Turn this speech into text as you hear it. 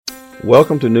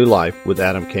Welcome to New Life with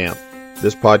Adam Camp.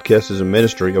 This podcast is a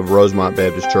ministry of Rosemont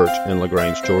Baptist Church in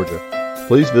LaGrange, Georgia.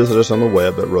 Please visit us on the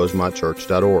web at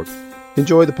rosemontchurch.org.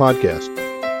 Enjoy the podcast.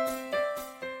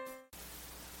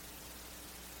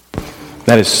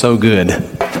 That is so good.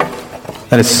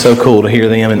 That is so cool to hear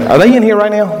them. And are they in here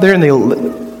right now? They're in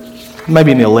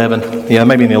maybe in the 11. Yeah,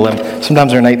 maybe in the 11.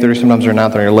 Sometimes they're in 8:30, sometimes they're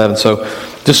 9:30 or 11. So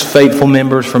just faithful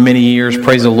members for many years.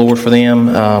 Praise the Lord for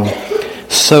them.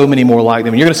 So many more like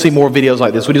them. You're going to see more videos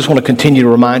like this. We just want to continue to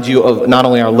remind you of not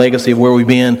only our legacy of where we've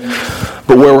been,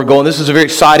 but where we're going. This is a very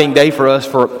exciting day for us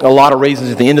for a lot of reasons.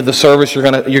 At the end of the service, you're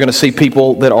going to see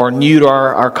people that are new to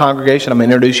our congregation. I'm going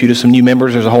to introduce you to some new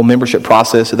members. There's a whole membership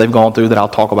process that they've gone through that I'll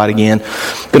talk about again.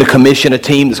 Going to commission a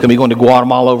team that's going to be going to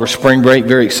Guatemala over spring break.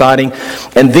 Very exciting.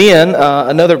 And then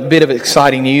another bit of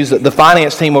exciting news that the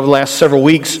finance team over the last several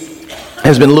weeks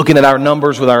has been looking at our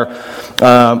numbers with our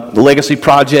legacy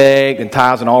project and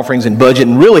tithes and offerings and budget,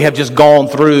 and really have just gone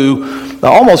through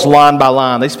almost line by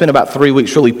line. They spent about 3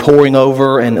 weeks really poring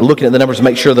over and looking at the numbers to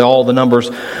make sure that all the numbers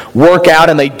work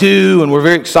out, and they do, and we're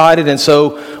very excited. And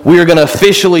so we are going to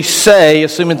officially say,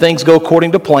 assuming things go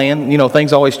according to plan,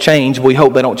 things always change, but we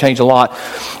hope they don't change a lot,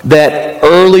 that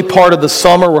early part of the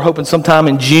summer, we're hoping sometime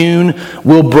in June,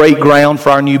 we'll break ground for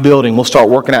our new building. We'll start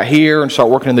working out here and start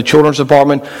working in the children's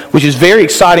department, which is very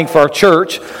exciting for our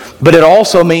church, but it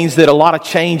also means that a lot of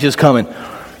change is coming.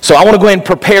 So I want to go ahead and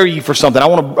prepare you for something. I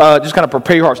want to just kind of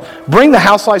prepare your hearts. Bring the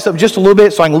house lights up just a little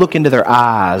bit so I can look into their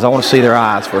eyes. I want to see their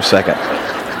eyes for a second.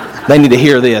 They need to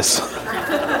hear this.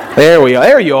 There we are.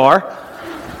 There you are.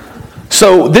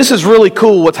 So this is really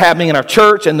cool what's happening in our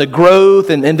church and the growth,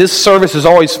 and this service is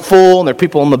always full, and there are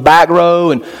people in the back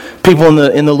row and people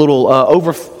in the little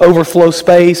overflow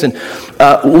space. And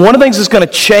one of the things that's going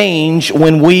to change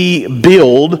when we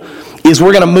build is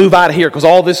we're going to move out of here because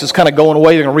all this is kind of going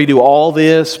away. They're going to redo all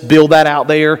this, build that out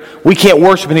there. We can't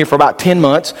worship in here for about 10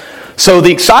 months. So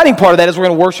the exciting part of that is we're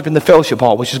going to worship in the fellowship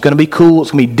hall, which is going to be cool.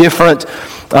 It's going to be different.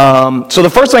 So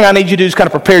the first thing I need you to do is kind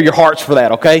of prepare your hearts for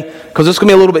that, okay? Because it's going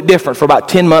to be a little bit different for about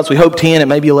 10 months. We hope 10 and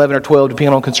maybe 11 or 12,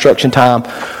 depending on construction time.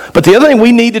 But the other thing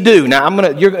we need to do, now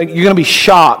you're going to be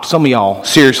shocked, some of y'all,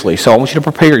 seriously. So I want you to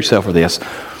prepare yourself for this.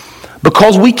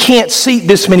 Because we can't seat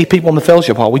this many people in the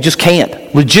fellowship hall. We just can't.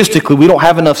 Logistically, we don't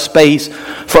have enough space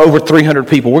for over 300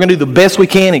 people. We're going to do the best we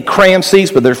can and cram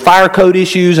seats, but there's fire code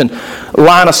issues and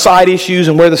line of sight issues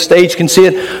and where the stage can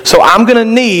sit. So I'm going to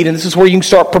need, and this is where you can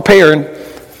start preparing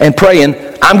and praying,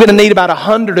 I'm going to need about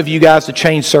 100 of you guys to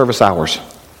change service hours.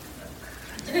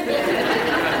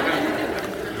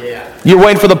 You're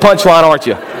waiting for the punchline, aren't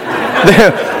you?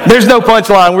 There's no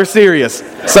punchline. We're serious.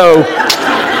 So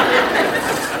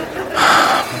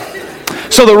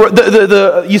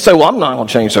you say, well, I'm not going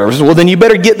to change services. Well, then you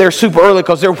better get there super early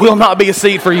because there will not be a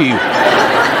seat for you.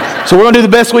 So we're going to do the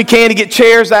best we can to get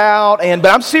chairs out. But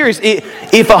I'm serious.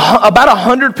 If about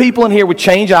 100 people in here would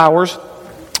change hours,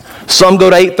 some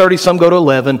go to 8:30, some go to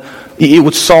 11, it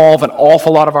would solve an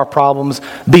awful lot of our problems.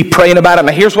 Be praying about it.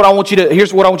 Now, here's what I want you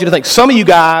to think. Some of you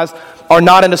guys are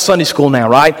not into Sunday school now,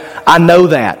 right? I know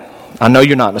that. I know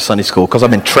you're not into Sunday school because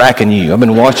I've been tracking you. I've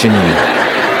been watching you.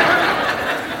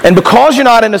 And because you're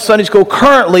not into Sunday school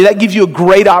currently, that gives you a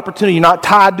great opportunity. You're not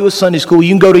tied to a Sunday school.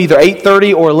 You can go to either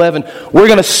 8:30 or 11. We're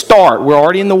going to start. We're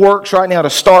already in the works right now to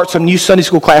start some new Sunday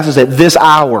school classes at this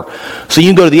hour. So you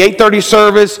can go to the 8:30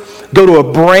 service, go to a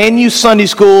brand new Sunday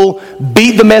school,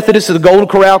 beat the Methodists at the Golden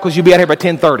Corral because you'll be out here by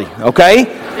 10:30,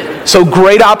 okay? So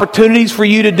great opportunities for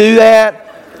you to do that.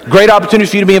 Great opportunity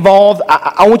for you to be involved.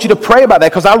 I want you to pray about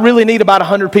that because I really need about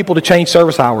 100 people to change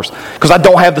service hours because I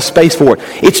don't have the space for it.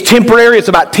 It's temporary. It's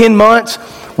about 10 months.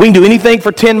 We can do anything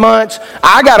for 10 months.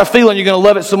 I got a feeling you're going to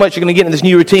love it so much you're going to get in this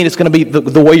new routine. It's going to be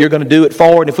the way you're going to do it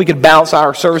forward. And if we could balance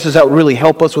our services, that would really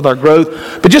help us with our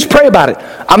growth. But just pray about it.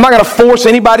 I'm not going to force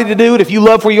anybody to do it. If you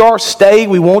love where you are, stay.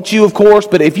 We want you, of course.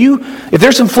 But if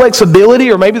there's some flexibility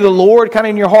or maybe the Lord kind of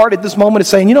in your heart at this moment is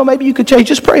saying, maybe you could change,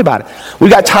 just pray about it. We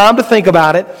got time to think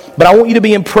about it. But I want you to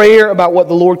be in prayer about what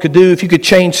the Lord could do. If you could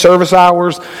change service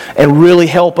hours and really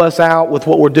help us out with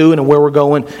what we're doing and where we're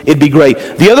going, it'd be great.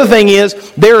 The other thing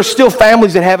is, there are still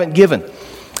families that haven't given.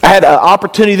 I had an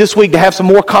opportunity this week to have some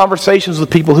more conversations with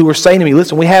people who were saying to me,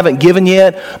 listen, we haven't given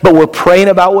yet, but we're praying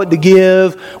about what to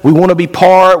give. We want to be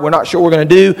part. We're not sure what we're going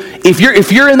to do.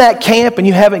 If you're in that camp and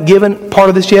you haven't given part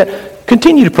of this yet,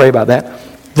 continue to pray about that.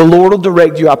 The Lord will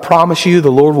direct you. I promise you,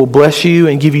 the Lord will bless you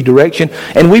and give you direction.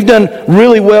 And we've done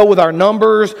really well with our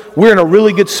numbers. We're in a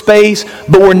really good space,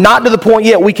 but we're not to the point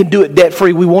yet we can do it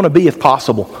debt-free. We want to be if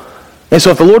possible. And so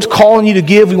if the Lord's calling you to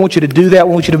give, we want you to do that.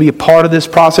 We want you to be a part of this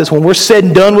process. When we're said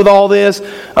and done with all this,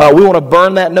 we want to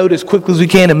burn that note as quickly as we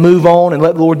can and move on and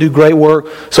let the Lord do great work.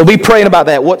 So be praying about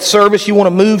that. What service you want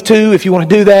to move to, if you want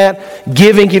to do that.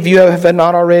 Giving, if you have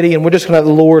not already. And we're just going to have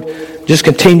the Lord just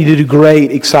continue to do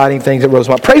great, exciting things at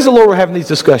Rosemont. Praise the Lord we're having these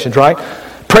discussions, right?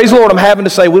 Praise the Lord I'm having to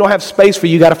say, we don't have space for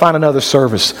you. Got to find another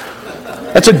service.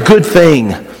 That's a good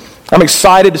thing. I'm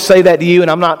excited to say that to you, and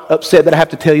I'm not upset that I have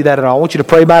to tell you that at all. I want you to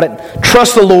pray about it.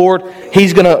 Trust the Lord.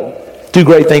 He's going to do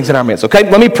great things in our midst. Okay,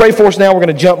 let me pray for us now. We're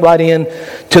going to jump right in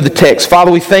to the text.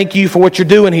 Father, we thank you for what you're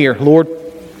doing here, Lord.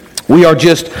 We are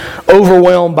just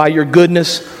overwhelmed by your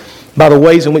goodness, by the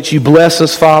ways in which you bless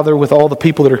us, Father, with all the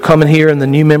people that are coming here and the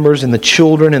new members and the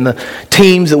children and the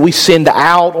teams that we send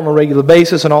out on a regular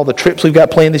basis and all the trips we've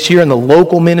got planned this year and the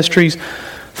local ministries.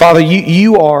 Father,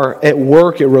 you are at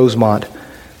work at Rosemont.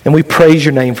 And we praise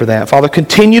your name for that. Father,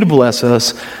 continue to bless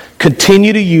us.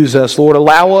 Continue to use us. Lord,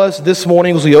 allow us this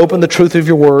morning as we open the truth of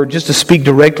your word just to speak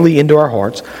directly into our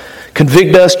hearts.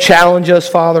 Convict us, challenge us,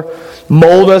 Father.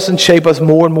 Mold us and shape us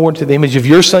more and more into the image of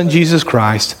your Son, Jesus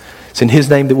Christ. It's in his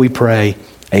name that we pray.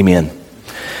 Amen.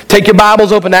 Take your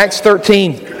Bibles, open to Acts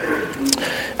 13.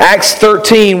 Acts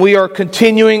 13. We are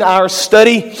continuing our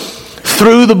study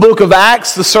through the book of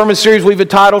Acts, the sermon series we've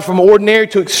entitled From Ordinary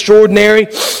to Extraordinary.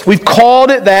 We've called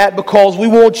it that because we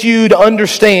want you to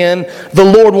understand the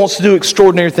Lord wants to do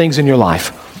extraordinary things in your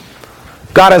life.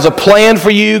 God has a plan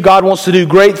for you. God wants to do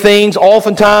great things.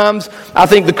 Oftentimes, I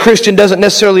think the Christian doesn't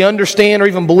necessarily understand or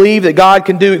even believe that God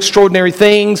can do extraordinary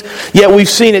things. Yet we've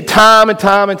seen it time and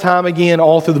time and time again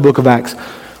all through the book of Acts.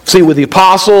 See it with the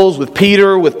apostles, with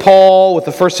Peter, with Paul, with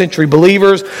the first century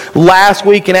believers. Last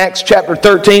week in Acts chapter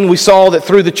 13, we saw that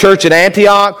through the church at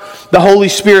Antioch, the Holy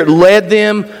Spirit led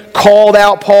them, called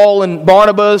out Paul and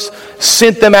Barnabas,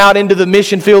 sent them out into the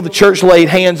mission field. The church laid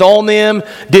hands on them,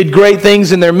 did great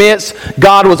things in their midst.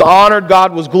 God was honored,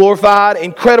 God was glorified.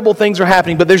 Incredible things are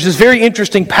happening. But there's this very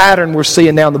interesting pattern we're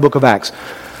seeing now in the book of Acts.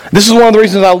 This is one of the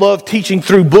reasons I love teaching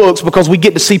through books, because we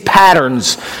get to see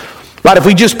patterns. Right, if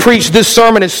we just preached this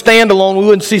sermon as standalone, we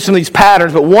wouldn't see some of these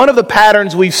patterns. But one of the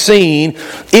patterns we've seen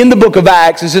in the book of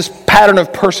Acts is this pattern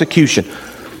of persecution.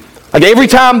 Like every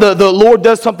time the Lord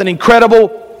does something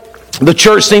incredible, the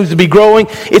church seems to be growing.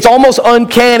 It's almost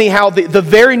uncanny how the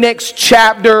very next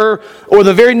chapter or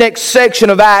the very next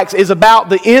section of Acts is about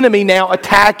the enemy now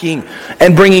attacking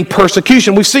and bringing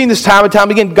persecution. We've seen this time and time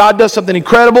again. God does something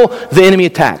incredible, the enemy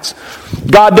attacks.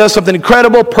 God does something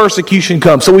incredible, persecution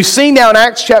comes. So we've seen now in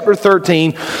Acts chapter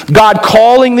 13, God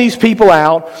calling these people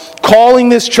out, calling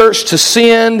this church to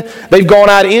send. They've gone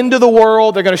out into the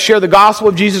world. They're going to share the gospel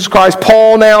of Jesus Christ.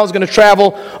 Paul now is going to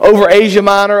travel over Asia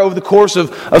Minor over the course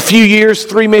of a few years,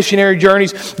 3 missionary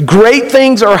journeys. Great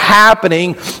things are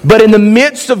happening, but in the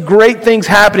midst of great things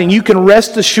happening, you can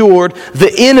rest assured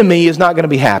the enemy is not going to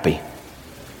be happy.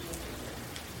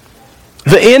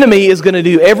 The enemy is going to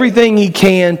do everything he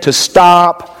can to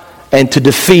stop and to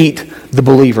defeat the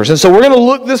believers. And so we're going to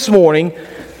look this morning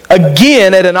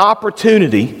again at an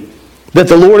opportunity that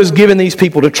the Lord has given these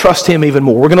people to trust Him even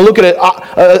more. We're going to look at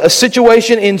a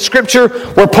situation in Scripture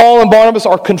where Paul and Barnabas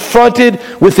are confronted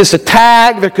with this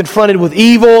attack. They're confronted with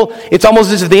evil. It's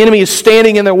almost as if the enemy is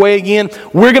standing in their way again.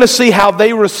 We're going to see how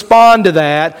they respond to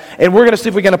that, and we're going to see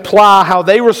if we can apply how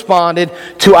they responded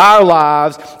to our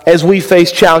lives as we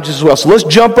face challenges as well. So let's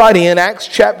jump right in. Acts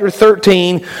chapter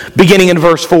 13, beginning in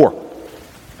verse 4.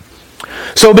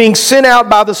 So being sent out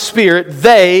by the Spirit,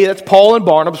 they, that's Paul and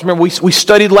Barnabas. Remember, we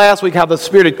studied last week how the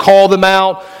Spirit had called them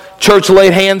out. Church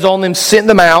laid hands on them, sent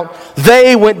them out.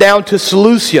 They went down to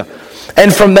Seleucia.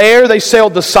 And from there they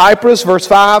sailed to Cyprus, verse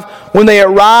 5. When they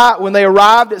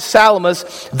arrived at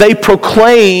Salamis, they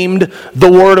proclaimed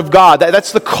the Word of God.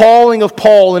 That's the calling of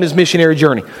Paul in his missionary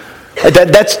journey.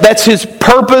 That's his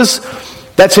purpose.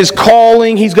 That's his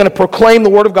calling. He's going to proclaim the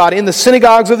Word of God in the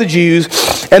synagogues of the Jews,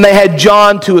 and they had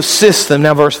John to assist them.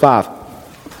 Now verse 5.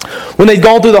 When they'd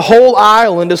gone through the whole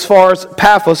island as far as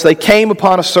Paphos, they came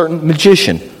upon a certain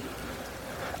magician,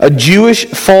 a Jewish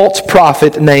false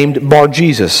prophet named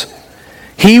Bar-Jesus.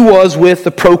 He was with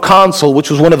the proconsul, which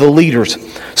was one of the leaders,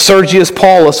 Sergius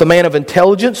Paulus, a man of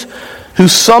intelligence, who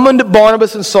summoned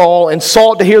Barnabas and Saul and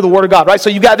sought to hear the Word of God. Right? So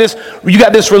you got this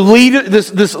leader,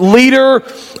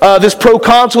 this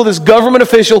proconsul, this government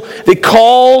official that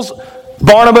calls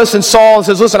Barnabas and Saul and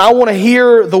says, listen, I want to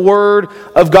hear the Word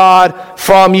of God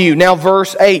from you. Now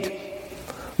verse 8.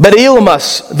 But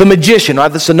Elymas, the magician, right,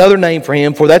 that's another name for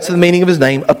him, for that's the meaning of his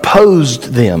name,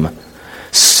 opposed them,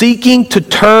 seeking to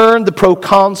turn the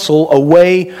proconsul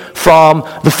away from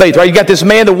the faith. Right? You got this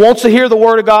man that wants to hear the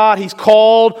word of God. He's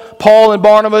called Paul and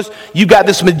Barnabas. You got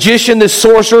this magician, this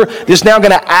sorcerer, that's now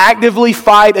going to actively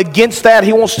fight against that.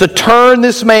 He wants to turn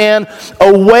this man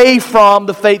away from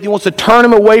the faith. He wants to turn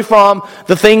him away from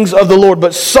the things of the Lord.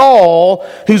 But Saul,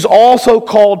 who's also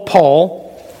called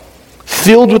Paul,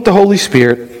 filled with the Holy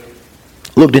Spirit,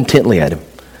 looked intently at him.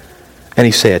 And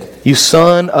he said, "You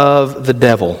son of the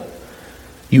devil,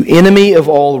 you enemy of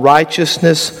all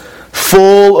righteousness,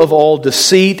 full of all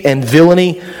deceit and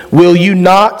villainy, will you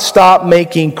not stop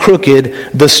making crooked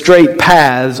the straight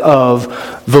paths of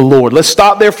the Lord?" Let's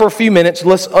stop there for a few minutes.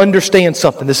 Let's understand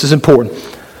something. This is important.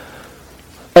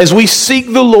 As we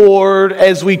seek the Lord,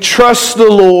 as we trust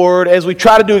the Lord, as we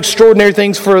try to do extraordinary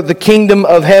things for the kingdom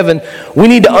of heaven, we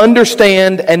need to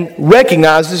understand and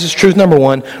recognize, this is truth number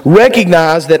one,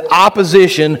 recognize that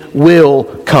opposition will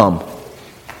come.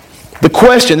 The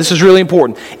question, this is really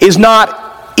important, is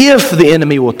not if the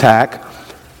enemy will attack,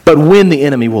 but when the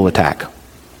enemy will attack.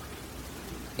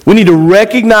 We need to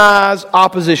recognize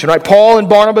opposition, right? Paul and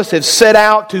Barnabas have set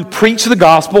out to preach the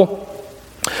gospel.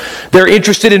 They're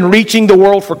interested in reaching the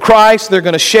world for Christ. They're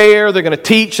going to share, they're going to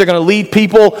teach, they're going to lead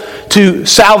people to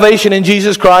salvation in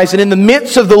Jesus Christ. And in the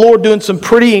midst of the Lord doing some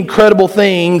pretty incredible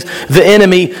things, the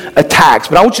enemy attacks.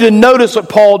 But I want you to notice what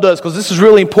Paul does, because this is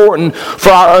really important for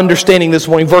our understanding this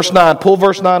morning. Verse 9. Pull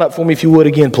verse 9 up for me if you would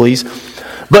again, please.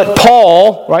 But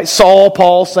Paul, right, Saul,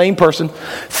 Paul, same person,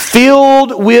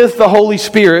 filled with the Holy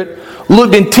Spirit,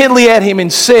 looked intently at him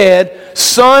and said,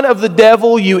 "Son of the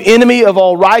devil, you enemy of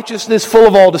all righteousness, full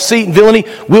of all deceit and villainy,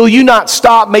 will you not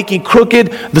stop making crooked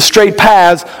the straight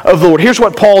paths of the Lord?" Here's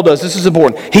what Paul does. This is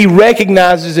important. He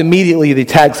recognizes immediately the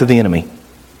attacks of the enemy.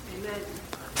 Amen.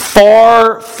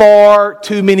 Far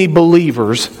too many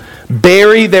believers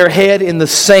bury their head in the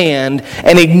sand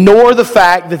and ignore the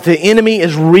fact that the enemy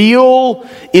is real,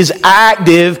 is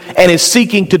active, and is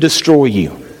seeking to destroy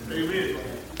you.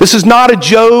 This is not a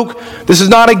joke. This is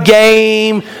not a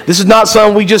game. This is not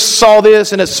something we just saw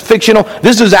this and it's fictional.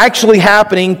 This is actually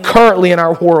happening currently in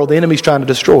our world. The enemy's trying to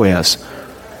destroy us.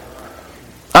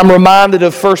 I'm reminded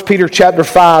of 1 Peter chapter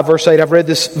 5, verse 8. I've read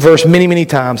this verse many, many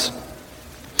times.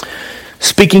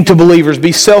 Speaking to believers,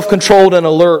 be self-controlled and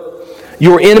alert.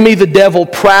 Your enemy, the devil,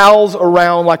 prowls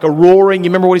around like a roaring,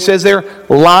 you remember what he says there?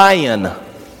 Lion,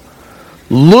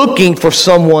 looking for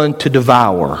someone to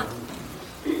devour.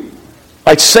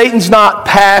 Like Satan's not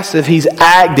passive, he's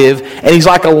active, and he's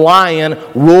like a lion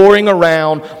roaring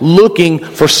around looking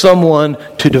for someone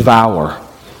to devour.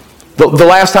 The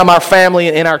last time our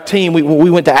family and our team, we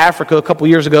went to Africa a couple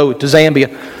years ago to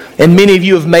Zambia, and many of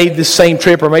you have made this same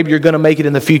trip, or maybe you're going to make it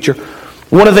in the future.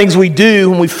 One of the things we do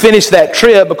when we finish that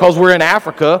trip, because we're in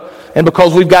Africa, and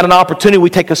because we've got an opportunity, we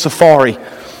take a safari.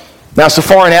 Now,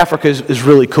 safari in Africa is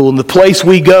really cool. And the place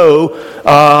we go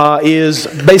is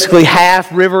basically half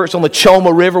river. It's on the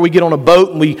Choma River. We get on a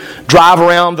boat and we drive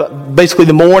around basically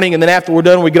the morning. And then after we're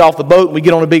done, we get off the boat and we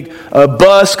get on a big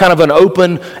bus, kind of an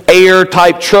open air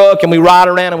type truck. And we ride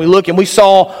around and we look. And we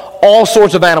saw all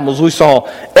sorts of animals. We saw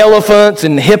elephants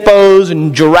and hippos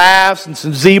and giraffes and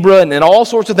some zebra and all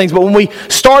sorts of things. But when we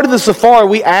started the safari,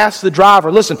 we asked the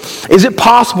driver, "Listen, is it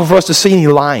possible for us to see any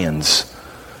lions?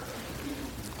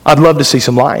 I'd love to see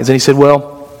some lions." And he said,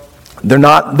 "Well, they're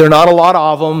not a lot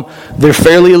of them. They're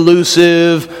fairly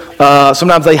elusive.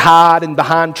 Sometimes they hide in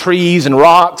behind trees and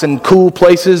rocks and cool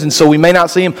places, and so we may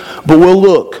not see them, but we'll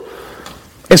look."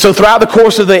 And so throughout the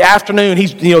course of the afternoon,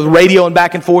 he's radioing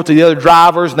back and forth to the other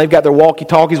drivers, and they've got their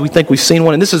walkie-talkies. We think we've seen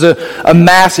one. And this is a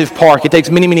massive park. It takes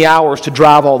many, many hours to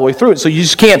drive all the way through it. So you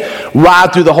just can't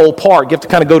ride through the whole park. You have to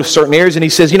kind of go to certain areas. And he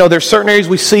says, there's certain areas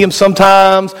we see them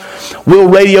sometimes. We'll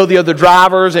radio the other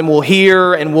drivers, and we'll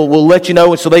hear, and we'll let you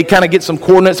know. And so they kind of get some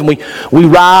coordinates, and we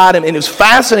ride. And it was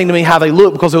fascinating to me how they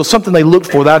look, because it was something they looked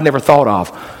for that I'd never thought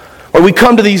of. Or we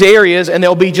come to these areas and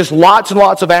there'll be just lots and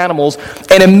lots of animals,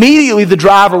 and immediately the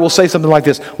driver will say something like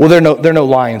this: "Well, there are no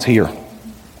lions here."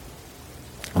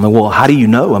 I'm like, "Well, how do you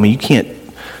know? I mean, you can't.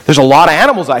 There's a lot of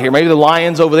animals out here. Maybe the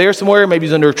lion's over there somewhere. Maybe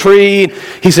he's under a tree."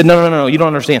 He said, No, you don't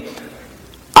understand.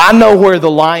 I know where the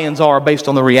lions are based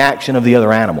on the reaction of the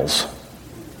other animals.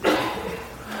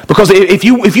 Because if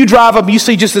you drive up and you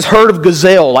see just this herd of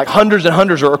gazelle, like hundreds and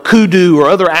hundreds, or a kudu or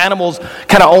other animals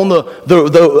kind of on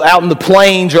the out in the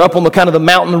plains or up on the kind of the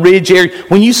mountain ridge area,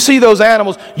 when you see those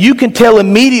animals, you can tell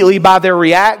immediately by their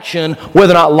reaction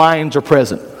whether or not lions are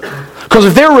present. Because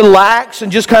if they're relaxed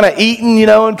and just kind of eating,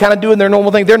 and kind of doing their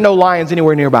normal thing, there are no lions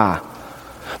anywhere nearby.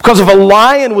 Because if a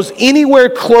lion was anywhere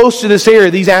close to this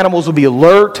area, these animals would be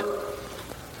alert.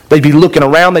 They'd be looking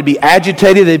around, they'd be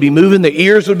agitated, they'd be moving, their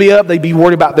ears would be up, they'd be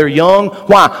worried about their young.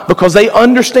 Why? Because they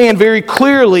understand very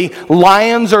clearly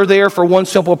lions are there for one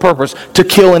simple purpose, to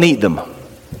kill and eat them.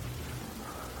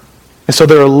 And so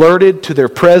they're alerted to their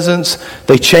presence.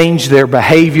 They change their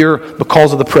behavior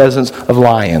because of the presence of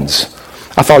lions.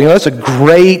 I thought, that's a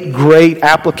great, great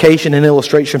application and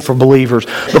illustration for believers.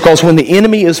 Because when the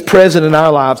enemy is present in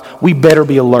our lives, we better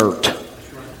be alert.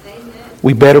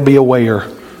 We better be aware.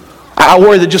 I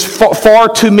worry that just far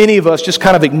too many of us just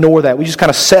kind of ignore that. We just kind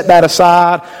of set that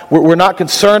aside. We're not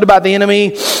concerned about the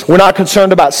enemy. We're not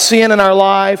concerned about sin in our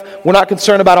life. We're not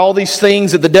concerned about all these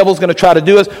things that the devil's going to try to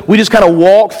do us. We just kind of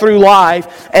walk through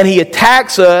life, and he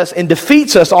attacks us and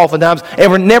defeats us oftentimes,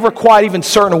 and we're never quite even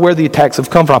certain of where the attacks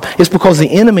have come from. It's because the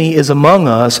enemy is among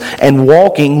us and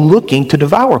walking, looking to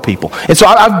devour people. And so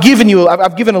I've given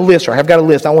a list, right? I've got a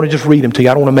list. I want to just read them to you.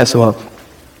 I don't want to mess them up.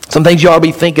 Some things you ought to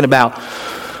be thinking about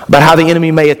how the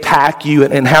enemy may attack you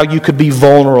and how you could be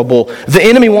vulnerable. The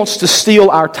enemy wants to steal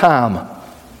our time.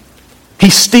 He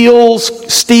steals,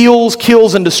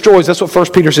 kills, and destroys. That's what 1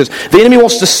 Peter says. The enemy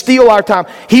wants to steal our time.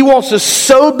 He wants us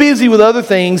so busy with other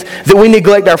things that we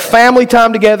neglect our family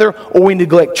time together or we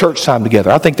neglect church time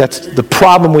together. I think that's the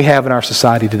problem we have in our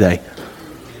society today.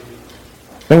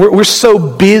 And we're so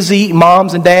busy,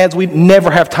 moms and dads, we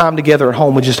never have time together at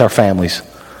home with just our families.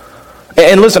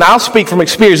 And listen, I'll speak from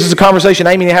experience. This is a conversation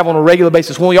Amy and I have on a regular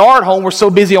basis. When we are at home, we're so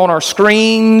busy on our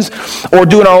screens or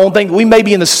doing our own thing. We may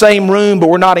be in the same room, but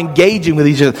we're not engaging with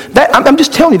each other. I'm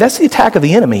just telling you, that's the attack of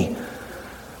the enemy.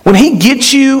 When he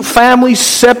gets you families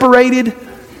separated,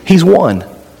 he's won.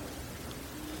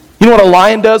 You know what a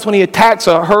lion does when he attacks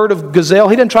a herd of gazelle?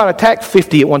 He doesn't try to attack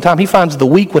 50 at one time. He finds the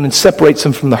weak one and separates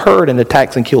them from the herd and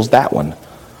attacks and kills that one.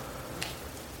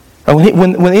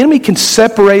 When the enemy can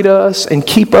separate us and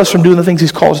keep us from doing the things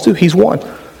he's called us to do, he's won.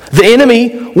 The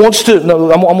enemy wants to, I'm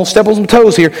going to step on some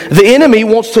toes here. The enemy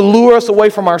wants to lure us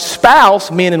away from our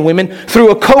spouse, men and women,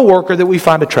 through a coworker that we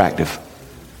find attractive.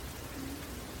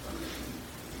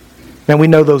 Man, we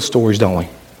know those stories, don't we?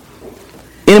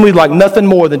 The enemy would like nothing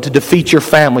more than to defeat your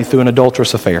family through an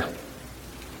adulterous affair.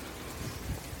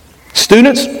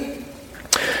 Students,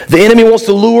 the enemy wants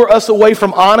to lure us away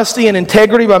from honesty and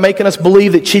integrity by making us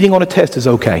believe that cheating on a test is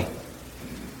okay.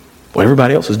 Well,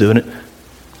 everybody else is doing it.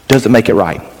 Doesn't make it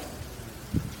right.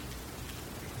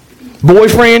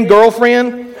 Boyfriend,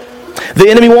 girlfriend, the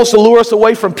enemy wants to lure us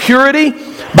away from purity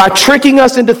by tricking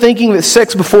us into thinking that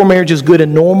sex before marriage is good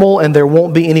and normal and there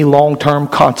won't be any long-term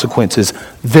consequences.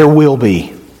 There will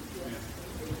be.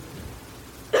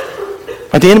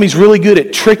 The enemy's really good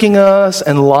at tricking us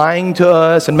and lying to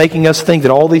us and making us think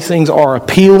that all these things are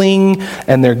appealing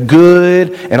and they're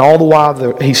good, and all the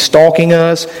while he's stalking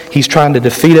us, he's trying to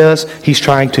defeat us, he's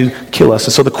trying to kill us.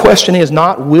 And so the question is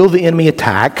not, will the enemy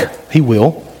attack? He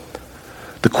will.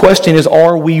 The question is,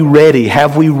 are we ready?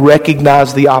 Have we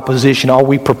recognized the opposition? Are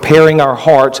we preparing our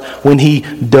hearts when he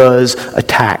does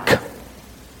attack?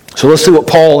 So let's see what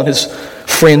Paul and his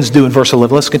friends do in verse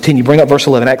 11. Let's continue. Bring up verse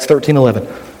 11, Acts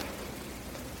 13:11.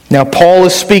 Now Paul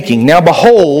is speaking. Now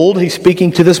behold, he's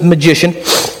speaking to this magician.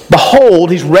 Behold,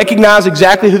 he's recognized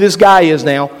exactly who this guy is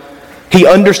now. He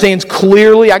understands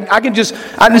clearly. I just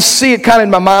see it kind of in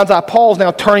my mind's eye. Paul's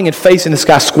now turning and facing this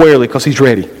guy squarely because he's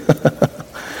ready.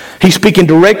 He's speaking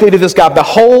directly to this guy.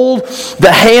 Behold,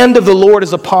 the hand of the Lord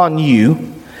is upon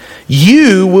you.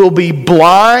 You will be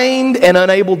blind and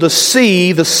unable to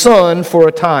see the sun for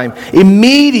a time.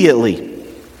 Immediately,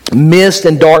 mist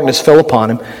and darkness fell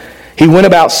upon him. He went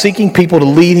about seeking people to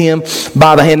lead him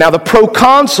by the hand. Now the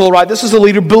proconsul, right, this is the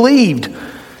leader, believed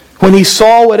when he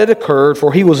saw what had occurred,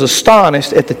 for he was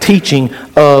astonished at the teaching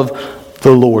of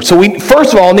the Lord. So we,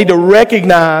 first of all, need to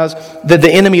recognize that the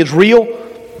enemy is real.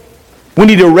 We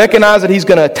need to recognize that he's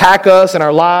going to attack us and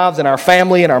our lives and our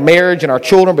family and our marriage and our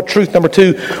children. But truth number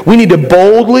two, we need to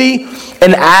boldly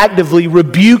and actively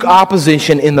rebuke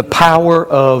opposition in the power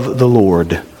of the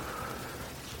Lord.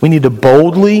 We need to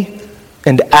boldly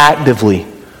and actively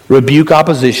rebuke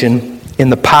opposition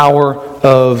in the power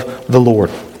of the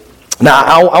Lord.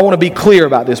 Now, I want to be clear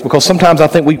about this because sometimes I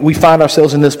think we find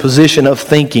ourselves in this position of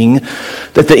thinking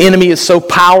that the enemy is so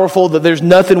powerful that there's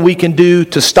nothing we can do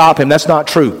to stop him. That's not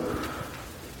true.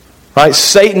 Right?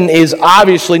 Satan is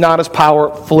obviously not as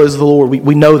powerful as the Lord.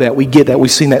 We know that. We get that.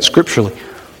 We've seen that scripturally.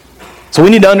 So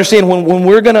we need to understand when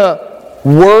we're going to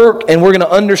work and we're going to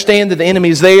understand that the enemy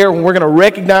is there, when we're going to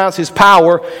recognize his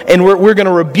power and we're going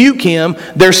to rebuke him,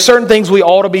 there's certain things we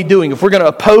ought to be doing. If we're going to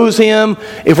oppose him,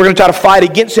 if we're going to try to fight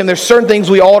against him, there's certain things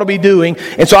we ought to be doing.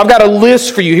 And so I've got a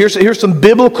list for you. Here's some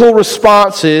biblical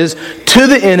responses to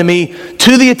the enemy,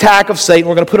 to the attack of Satan.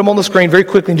 We're going to put them on the screen very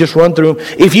quickly and just run through them.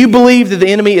 If you believe that the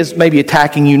enemy is maybe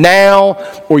attacking you now,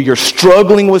 or you're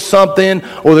struggling with something,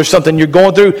 or there's something you're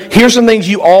going through, here's some things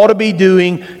you ought to be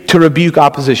doing to rebuke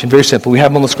opposition. Very simple. We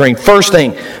have them on the screen. First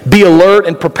thing, be alert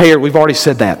and prepared. We've already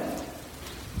said that.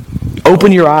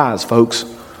 Open your eyes, folks.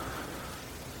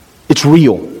 It's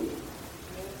real.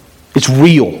 It's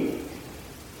real.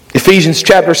 Ephesians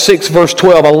chapter 6, verse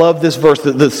 12. I love this verse,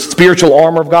 the spiritual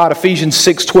armor of God. Ephesians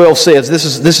 6:12 says, this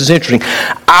is interesting.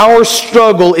 Our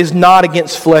struggle is not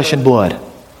against flesh and blood.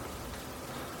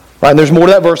 Right, and there's more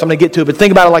to that verse. I'm going to get to it, but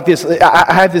think about it like this.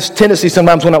 I have this tendency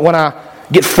sometimes when I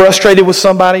get frustrated with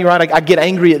somebody, right? I get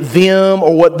angry at them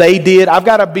or what they did. I've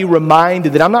got to be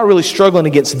reminded that I'm not really struggling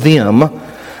against them.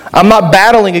 I'm not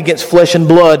battling against flesh and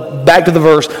blood, back to the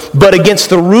verse, but against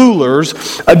the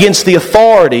rulers, against the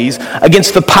authorities,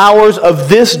 against the powers of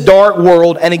this dark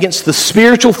world, and against the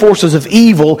spiritual forces of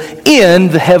evil in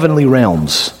the heavenly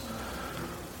realms.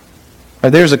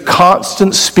 There's a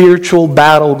constant spiritual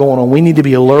battle going on. We need to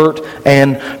be alert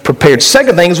and prepared.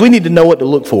 Second thing is we need to know what to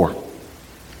look for.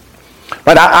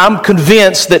 Right? I'm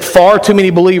convinced that far too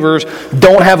many believers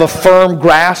don't have a firm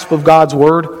grasp of God's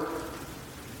Word.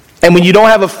 And when you don't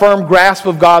have a firm grasp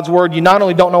of God's Word, you not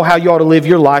only don't know how you ought to live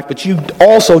your life, but you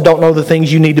also don't know the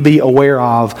things you need to be aware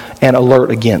of and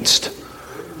alert against.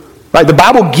 Right? The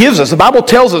Bible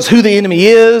tells us who the enemy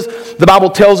is. The Bible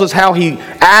tells us how he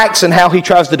acts and how he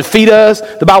tries to defeat us.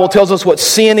 The Bible tells us what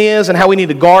sin is and how we need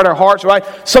to guard our hearts, right?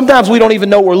 Sometimes we don't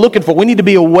even know what we're looking for. We need to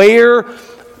be aware,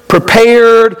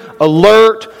 prepared,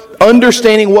 alert,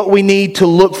 understanding what we need to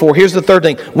look for. Here's the third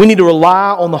thing. We need to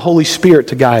rely on the Holy Spirit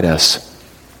to guide us.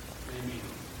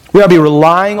 We ought to be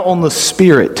relying on the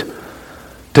Spirit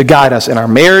to guide us in our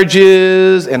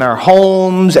marriages, in our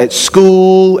homes, at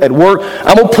school, at work.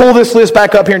 I'm going to pull this list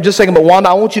back up here in just a second, but Wanda,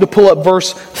 I want you to pull up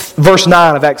verse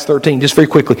 9 of Acts 13, just very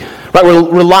quickly. Right,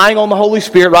 we're relying on the Holy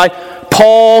Spirit, right?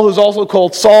 Paul, who's also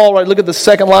called Saul, right? Look at the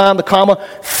second line, the comma.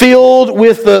 Filled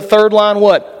with the third line,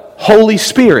 what? Holy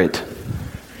Spirit.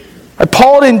 Right,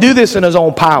 Paul didn't do this in his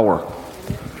own power.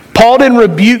 Paul didn't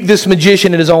rebuke this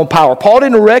magician in his own power. Paul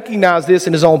didn't recognize this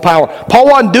in his own power. Paul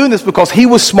wasn't doing this because he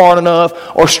was smart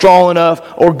enough or strong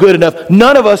enough or good enough.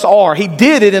 None of us are. He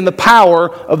did it in the power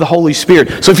of the Holy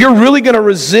Spirit. So if you're really going to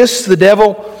resist the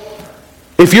devil,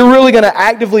 if you're really going to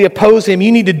actively oppose him,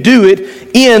 you need to do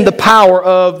it in the power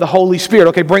of the Holy Spirit.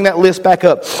 Okay, bring that list back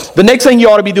up. The next thing you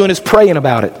ought to be doing is praying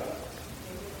about it.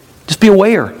 Just be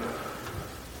aware.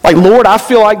 Like, Lord, I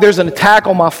feel like there's an attack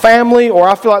on my family, or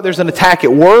I feel like there's an attack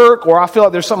at work, or I feel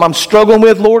like there's something I'm struggling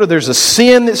with, Lord, or there's a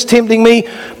sin that's tempting me.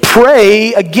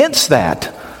 Pray against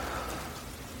that.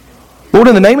 Lord,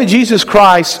 in the name of Jesus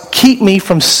Christ, keep me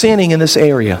from sinning in this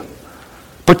area.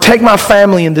 Protect my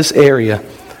family in this area.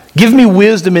 Give me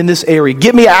wisdom in this area.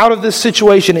 Get me out of this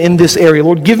situation in this area.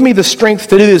 Lord, give me the strength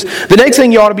to do this. The next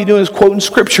thing you ought to be doing is quoting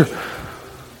Scripture.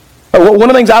 One of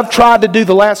the things I've tried to do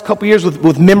the last couple of years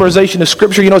with memorization of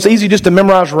Scripture, it's easy just to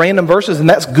memorize random verses, and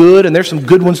that's good, and there's some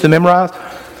good ones to memorize.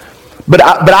 But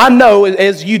I know,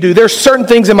 as you do, there's certain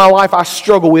things in my life I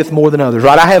struggle with more than others,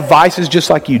 right? I have vices just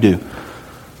like you do.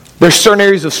 There's certain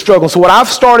areas of struggle. So what I've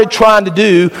started trying to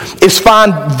do is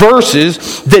find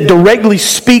verses that directly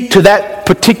speak to that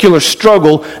particular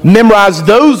struggle, memorize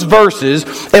those verses,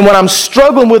 and when I'm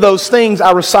struggling with those things,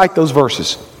 I recite those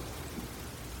verses.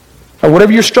 Or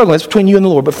whatever you're struggling, that's between you and the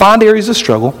Lord. But find areas of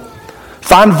struggle.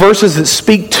 Find verses that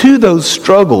speak to those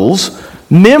struggles.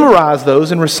 Memorize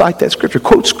those and recite that Scripture.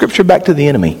 Quote Scripture back to the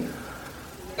enemy.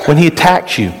 When he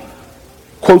attacks you,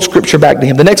 quote Scripture back to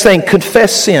him. The next thing,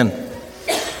 confess sin.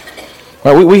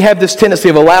 Right, we have this tendency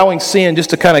of allowing sin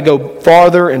just to kind of go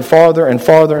farther and farther and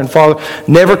farther and farther.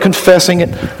 Never confessing it.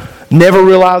 Never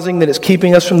realizing that it's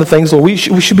keeping us from the things, Lord. We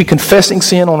should be confessing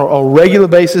sin on a regular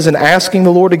basis and asking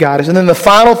the Lord to guide us. And then the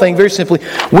final thing, very simply,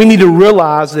 we need to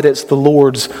realize that it's the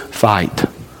Lord's fight.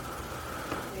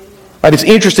 Right, it's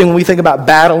interesting when we think about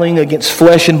battling against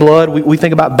flesh and blood. We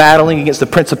think about battling against the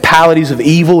principalities of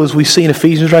evil, as we see in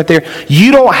Ephesians right there.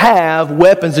 You don't have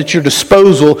weapons at your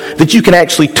disposal that you can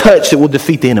actually touch that will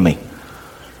defeat the enemy.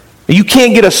 You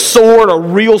can't get a sword, a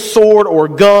real sword, or a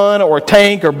gun, or a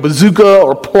tank, or bazooka,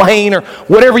 or plane, or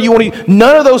whatever you want to use.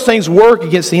 None of those things work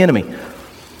against the enemy.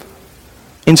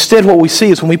 Instead, what we see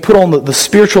is when we put on the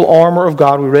spiritual armor of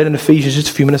God, we read in Ephesians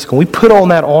just a few minutes ago, when we put on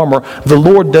that armor, the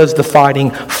Lord does the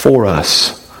fighting for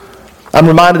us. I'm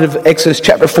reminded of Exodus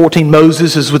chapter 14.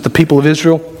 Moses is with the people of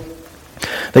Israel.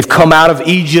 They've come out of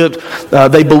Egypt.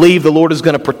 They believe the Lord is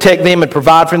going to protect them and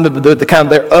provide for them.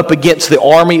 They're up against the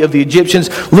army of the Egyptians.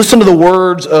 Listen to the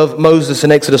words of Moses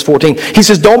in Exodus 14. He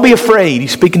says, "Don't be afraid."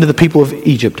 He's speaking to the people of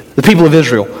Egypt, the people of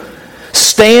Israel.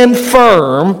 stand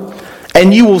firm,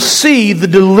 and you will see the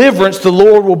deliverance the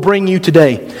Lord will bring you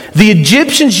today. The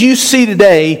Egyptians you see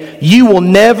today, you will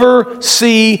never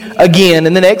see again.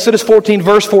 And then Exodus 14,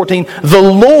 verse 14, the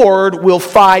Lord will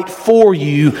fight for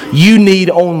you. You need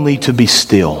only to be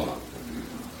still.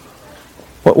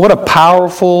 What a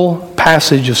powerful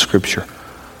passage of Scripture.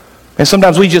 And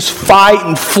sometimes we just fight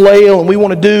and flail, and we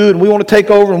want to do it, and we want to take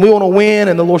over, and we want to win.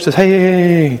 And the Lord says,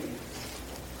 hey.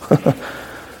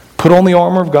 Put on the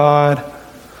armor of God.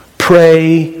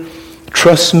 Pray.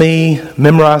 Trust me.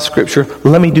 Memorize Scripture.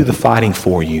 Let me do the fighting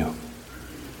for you.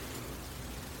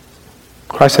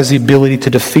 Christ has the ability to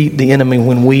defeat the enemy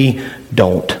when we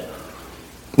don't.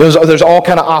 There's all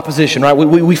kind of opposition, right?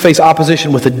 We face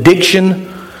opposition with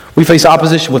addiction. We face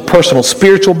opposition with personal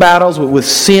spiritual battles, with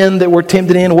sin that we're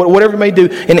tempted in, whatever it may do.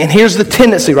 And here's the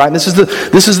tendency, right? This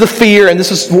is the fear, and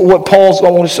this is what I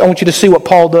want you to see what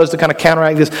Paul does to kind of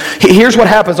counteract this. Here's what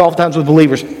happens oftentimes with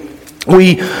believers.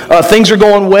 Things are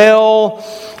going well.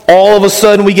 All of a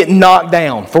sudden, we get knocked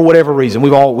down for whatever reason.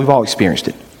 We've all experienced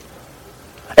it.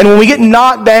 And when we get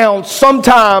knocked down,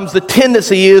 sometimes the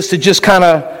tendency is to just kind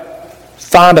of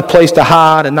find a place to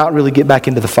hide and not really get back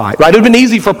into the fight. Right? It would have been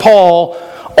easy for Paul.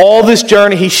 All this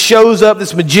journey, he shows up,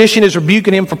 this magician is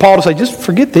rebuking him, for Paul to say, just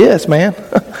forget this, man.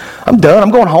 I'm done. I'm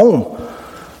going home.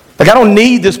 Like, I don't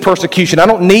need this persecution. I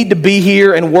don't need to be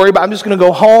here and worry about it. I'm just going to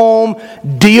go home,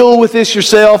 deal with this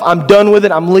yourself. I'm done with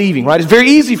it. I'm leaving, right? It's very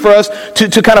easy for us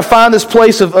to kind of find this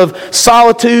place of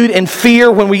solitude and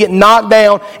fear when we get knocked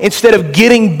down, instead of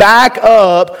getting back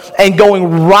up and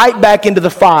going right back into the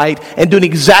fight and doing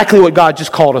exactly what God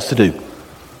just called us to do.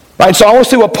 Right, so I want to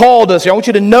see what Paul does here. I want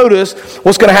you to notice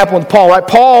what's going to happen with Paul. Right?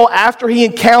 Paul, after he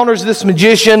encounters this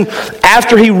magician,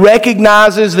 after he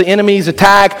recognizes the enemy's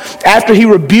attack, after he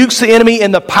rebukes the enemy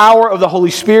in the power of the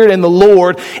Holy Spirit and the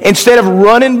Lord, instead of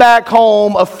running back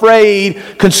home afraid,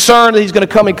 concerned that he's going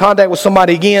to come in contact with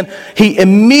somebody again, he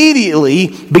immediately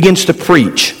begins to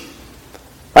preach.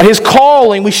 His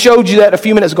calling, we showed you that a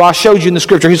few minutes ago. I showed you in the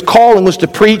Scripture. His calling was to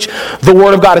preach the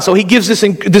Word of God. And so he gives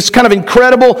this kind of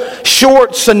incredible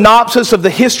short synopsis of the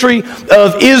history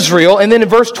of Israel. And then in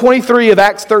verse 23 of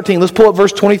Acts 13, let's pull up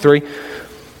verse 23.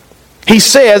 He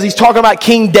says, he's talking about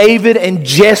King David and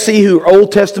Jesse, who are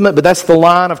Old Testament, but that's the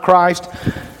line of Christ.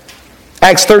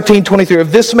 Acts 13:23.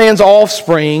 Of this man's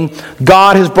offspring,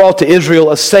 God has brought to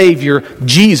Israel a Savior,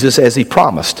 Jesus, as He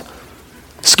promised.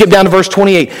 Skip down to verse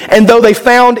 28. And though they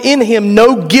found in him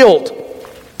no guilt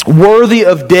worthy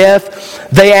of death,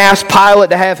 they asked Pilate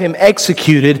to have him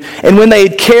executed. And when they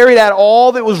had carried out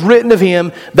all that was written of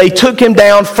him, they took him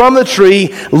down from the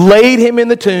tree, laid him in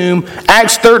the tomb.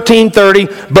 Acts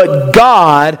 13:30. But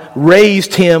God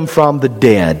raised him from the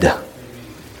dead.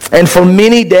 And for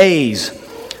many days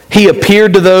he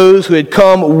appeared to those who had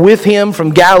come with him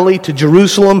from Galilee to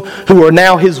Jerusalem, who are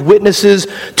now his witnesses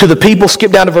to the people.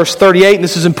 Skip down to verse 38, and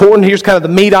this is important. Here's kind of the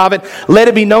meat of it. Let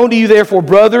it be known to you, therefore,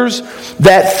 brothers,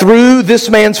 that through this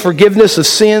man's forgiveness of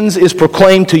sins is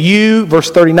proclaimed to you.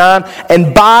 Verse 39,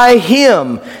 and by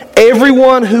him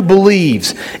everyone who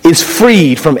believes is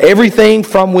freed from everything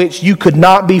from which you could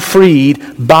not be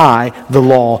freed by the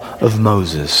law of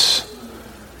Moses.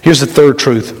 Here's the third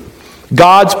truth.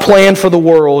 God's plan for the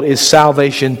world is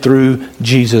salvation through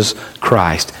Jesus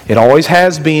Christ. It always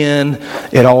has been.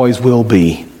 It always will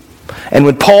be. And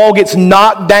when Paul gets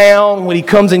knocked down, when he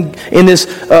comes in this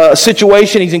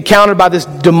situation, he's encountered by this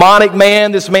demonic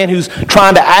man, this man who's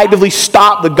trying to actively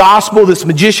stop the gospel, this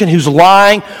magician who's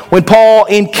lying. When Paul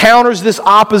encounters this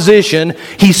opposition,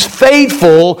 he's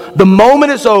faithful, the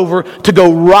moment it's over, to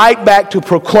go right back to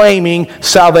proclaiming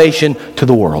salvation to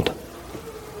the world.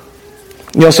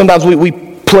 You know, sometimes we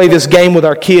play this game with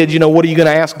our kids. You know, what are you going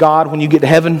to ask God when you get to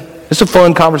heaven? It's a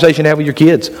fun conversation to have with your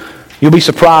kids. You'll be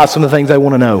surprised some of the things they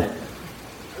want to know.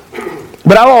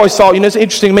 But I've always thought, you know, it's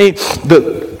interesting to me,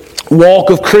 the walk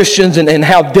of Christians and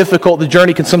how difficult the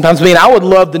journey can sometimes be. And I would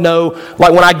love to know,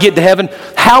 like when I get to heaven,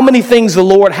 how many things the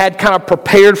Lord had kind of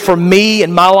prepared for me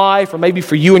in my life, or maybe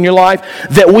for you in your life,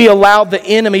 that we allowed the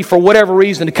enemy, for whatever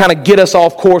reason, to kind of get us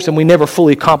off course and we never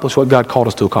fully accomplished what God called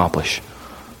us to accomplish.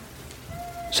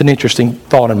 It's an interesting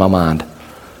thought in my mind.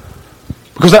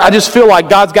 Because I just feel like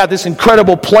God's got this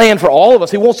incredible plan for all of us.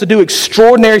 He wants to do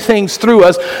extraordinary things through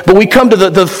us. But we come to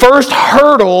the first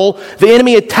hurdle, the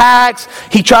enemy attacks,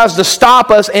 he tries to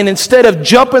stop us, and instead of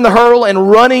jumping the hurdle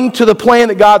and running to the plan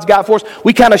that God's got for us,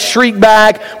 we kind of shriek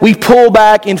back, we pull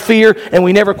back in fear, and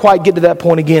we never quite get to that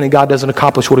point again, and God doesn't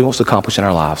accomplish what He wants to accomplish in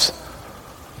our lives.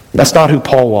 That's not who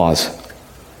Paul was.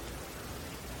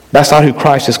 That's not who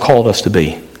Christ has called us to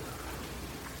be.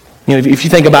 You know, if you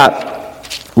think about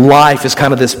life as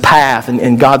kind of this path,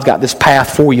 and God's got this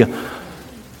path for you,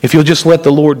 If you'll just let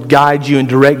the Lord guide you and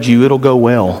direct you, it'll go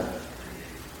well.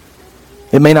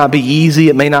 It may not be easy,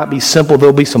 it may not be simple,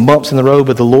 there'll be some bumps in the road,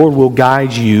 but the Lord will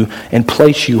guide you and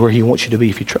place you where He wants you to be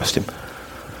if you trust Him.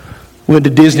 We went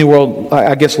to Disney World,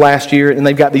 I guess last year, and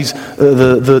they've got these,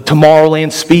 the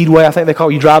Tomorrowland Speedway, I think they call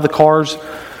it. You drive the cars.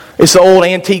 It's the old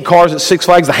antique cars at Six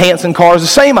Flags, the Hanson cars. The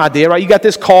same idea, right? You got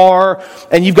this car,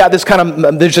 and you've got this kind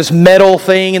of, there's this metal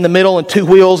thing in the middle and two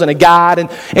wheels and a guide,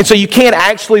 and so you can't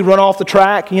actually run off the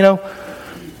track, you know.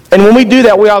 And when we do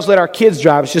that, we always let our kids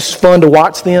drive. It's just fun to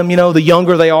watch them, you know. The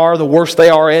younger they are, the worse they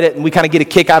are at it, and we kind of get a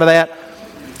kick out of that.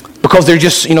 Because they're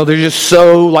just, you know, they're just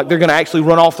so, like they're going to actually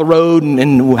run off the road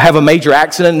and have a major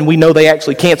accident, and we know they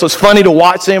actually can't. So it's funny to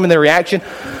watch them and their reaction.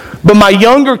 But my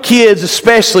younger kids,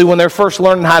 especially when they're first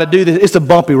learning how to do this, it's a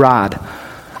bumpy ride.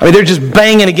 I mean, they're just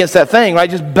banging against that thing, right?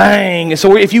 Just bang. And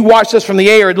so if you watch this from the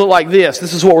air, it'd look like this.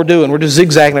 This is what we're doing. We're just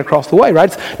zigzagging across the way,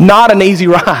 right? It's not an easy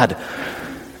ride.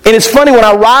 And it's funny, when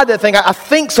I ride that thing, I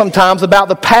think sometimes about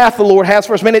the path the Lord has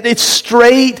for us. Man, it's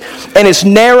straight, and it's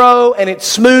narrow, and it's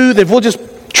smooth. If we'll just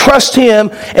trust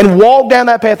Him and walk down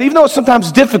that path, even though it's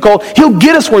sometimes difficult, He'll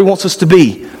get us where He wants us to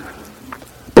be.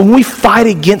 But when we fight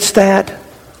against that,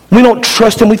 we don't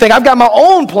trust Him. We think, I've got my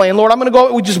own plan, Lord. I'm going to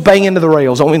go. We just bang into the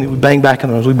rails. We bang back into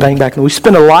the rails. We bang back into the rails. We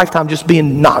spend a lifetime just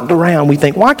being knocked around. We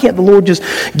think, why can't the Lord just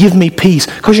give me peace?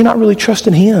 Because you're not really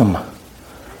trusting Him.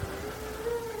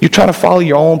 You're trying to follow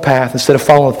your own path instead of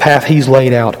following the path He's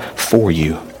laid out for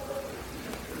you.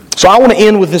 So I want to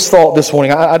end with this thought this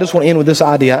morning. I just want to end with this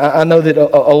idea. I know that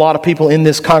a lot of people in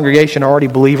this congregation are already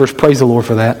believers. Praise the Lord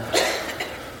for that.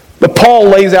 But Paul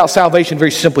lays out salvation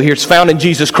very simply here. It's found in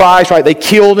Jesus Christ, right? They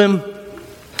killed Him,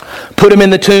 put Him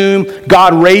in the tomb.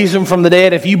 God raised Him from the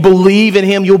dead. If you believe in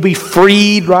Him, you'll be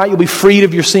freed, right? You'll be freed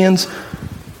of your sins.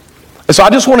 And so I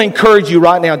just want to encourage you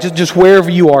right now, just wherever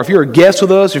you are. If you're a guest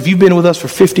with us, or if you've been with us for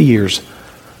 50 years,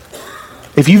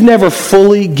 if you've never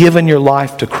fully given your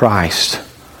life to Christ,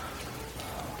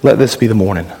 let this be the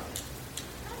morning.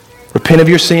 Repent of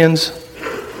your sins.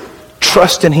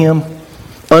 Trust in Him.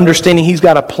 Understanding He's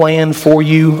got a plan for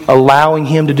you. Allowing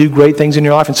Him to do great things in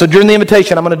your life. And so during the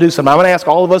invitation, I'm going to do something. I'm going to ask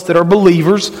all of us that are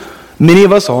believers, many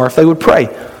of us are, if they would pray.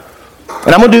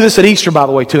 And I'm going to do this at Easter, by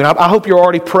the way, too. And I hope you're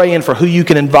already praying for who you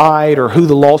can invite or who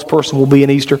the lost person will be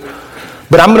in Easter.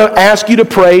 But I'm going to ask you to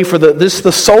pray for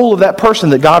the soul of that person,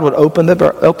 that God would open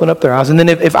up their eyes. And then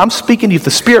if I'm speaking to you, if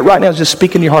the Spirit right now is just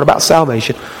speaking to your heart about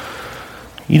salvation,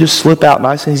 you just slip out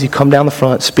nice and easy, come down the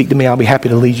front, speak to me. I'll be happy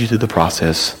to lead you through the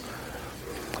process.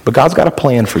 But God's got a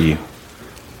plan for you.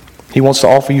 He wants to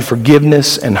offer you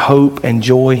forgiveness and hope and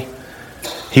joy.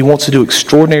 He wants to do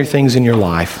extraordinary things in your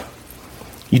life.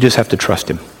 You just have to trust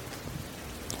Him.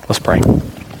 Let's pray.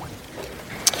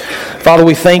 Father,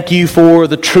 we thank You for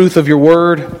the truth of Your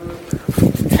Word.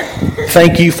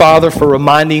 Thank You, Father, for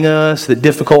reminding us that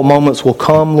difficult moments will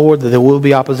come, Lord, that there will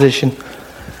be opposition,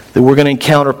 that we're going to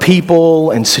encounter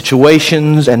people and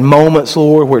situations and moments,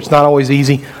 Lord, where it's not always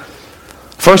easy.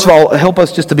 First of all, help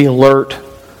us just to be alert.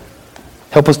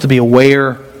 Help us to be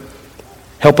aware.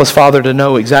 Help us, Father, to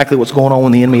know exactly what's going on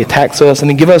when the enemy attacks us. And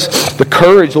then give us the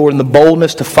courage, Lord, and the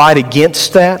boldness to fight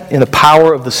against that in the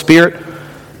power of the Spirit,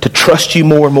 to trust You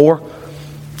more and more.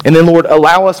 And then, Lord,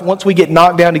 allow us, once we get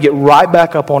knocked down, to get right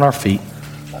back up on our feet,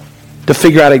 to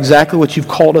figure out exactly what You've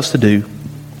called us to do,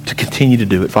 to continue to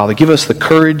do it. Father, give us the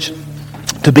courage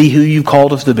to be who You've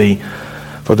called us to be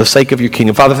for the sake of Your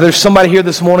kingdom. Father, if there's somebody here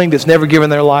this morning that's never given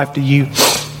their life to You,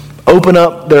 open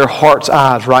up their heart's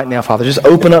eyes right now, Father. Just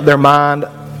open up their mind.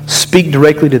 Speak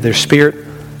directly to their spirit.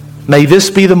 May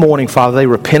this be the morning, Father, they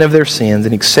repent of their sins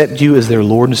and accept You as their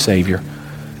Lord and Savior.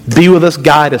 Be with us.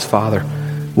 Guide us, Father.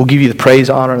 We'll give You the praise,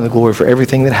 honor, and the glory for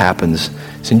everything that happens.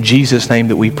 It's in Jesus' name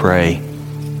that we pray.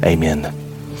 Amen.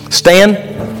 Stand.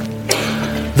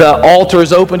 The altar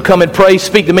is open. Come and pray.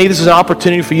 Speak to me. This is an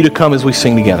opportunity for you to come as we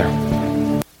sing together.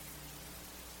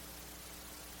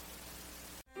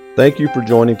 Thank you for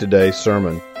joining today's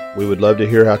sermon. We would love to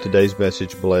hear how today's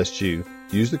message blessed you.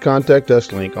 Use the Contact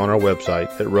Us link on our website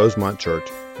at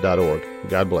rosemontchurch.org.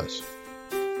 God bless.